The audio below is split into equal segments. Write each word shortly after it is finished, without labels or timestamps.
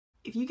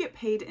If you get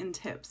paid in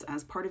tips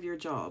as part of your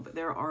job,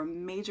 there are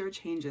major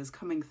changes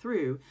coming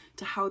through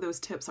to how those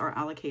tips are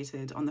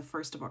allocated on the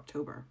 1st of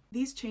October.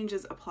 These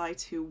changes apply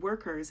to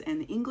workers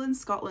in England,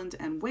 Scotland,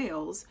 and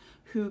Wales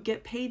who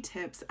get paid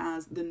tips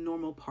as the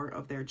normal part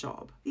of their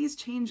job. These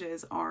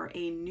changes are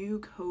a new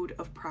code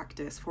of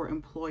practice for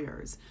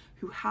employers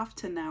who have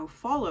to now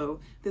follow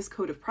this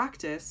code of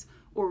practice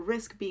or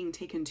risk being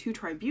taken to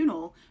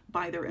tribunal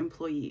by their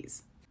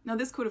employees. Now,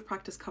 this code of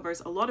practice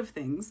covers a lot of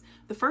things,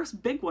 the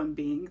first big one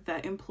being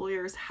that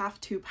employers have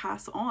to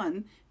pass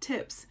on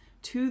tips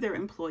to their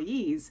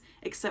employees,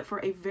 except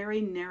for a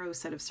very narrow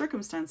set of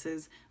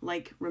circumstances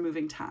like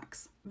removing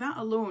tax. That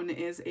alone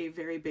is a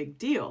very big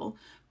deal,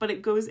 but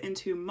it goes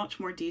into much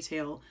more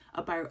detail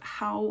about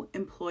how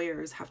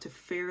employers have to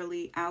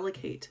fairly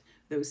allocate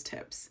those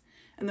tips.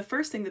 And the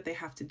first thing that they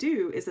have to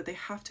do is that they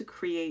have to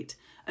create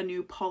a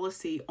new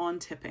policy on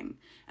tipping.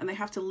 And they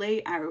have to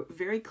lay out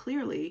very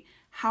clearly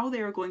how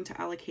they are going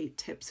to allocate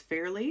tips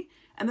fairly,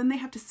 and then they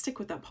have to stick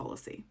with that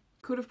policy.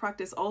 Code of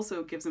practice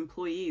also gives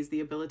employees the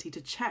ability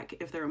to check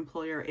if their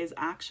employer is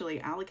actually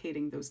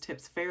allocating those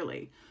tips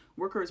fairly.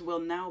 Workers will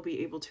now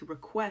be able to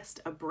request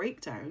a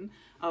breakdown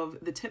of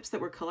the tips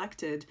that were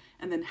collected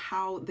and then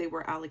how they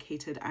were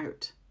allocated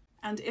out.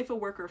 And if a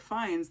worker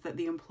finds that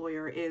the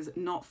employer is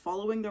not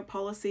following their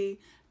policy,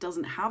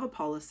 doesn't have a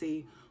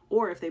policy,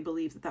 or if they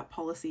believe that that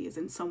policy is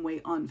in some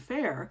way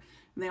unfair,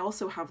 they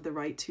also have the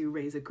right to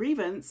raise a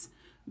grievance,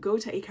 go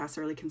to ACAS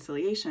early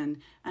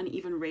conciliation, and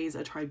even raise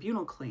a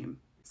tribunal claim.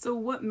 So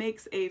what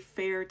makes a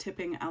fair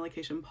tipping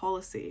allocation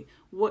policy?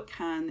 What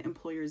can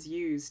employers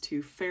use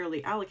to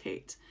fairly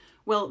allocate?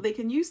 Well, they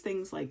can use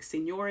things like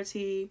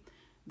seniority,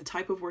 the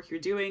type of work you're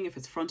doing, if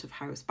it's front of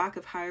house, back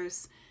of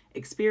house,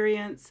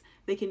 experience.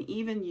 They can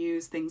even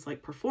use things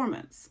like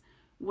performance.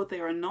 What they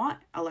are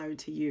not allowed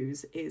to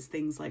use is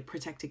things like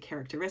protected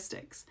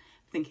characteristics,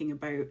 thinking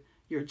about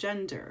your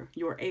gender,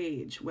 your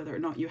age, whether or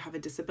not you have a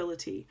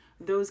disability.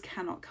 Those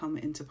cannot come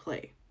into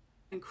play.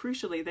 And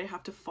crucially, they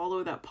have to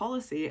follow that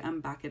policy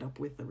and back it up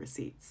with the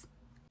receipts.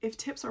 If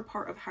tips are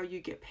part of how you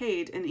get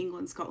paid in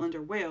England, Scotland,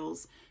 or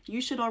Wales,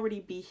 you should already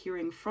be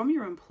hearing from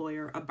your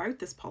employer about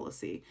this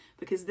policy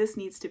because this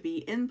needs to be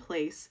in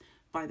place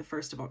by the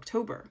 1st of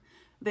October.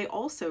 They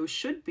also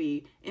should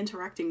be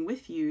interacting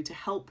with you to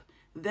help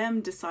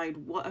them decide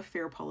what a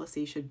fair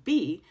policy should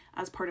be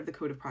as part of the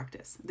code of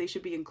practice. They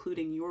should be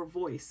including your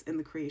voice in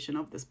the creation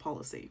of this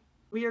policy.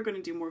 We are going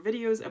to do more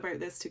videos about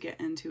this to get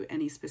into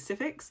any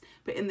specifics,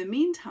 but in the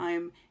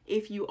meantime,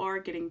 if you are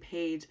getting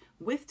paid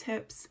with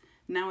tips,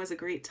 now is a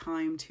great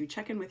time to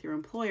check in with your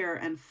employer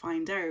and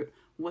find out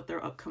what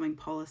their upcoming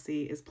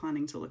policy is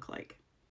planning to look like.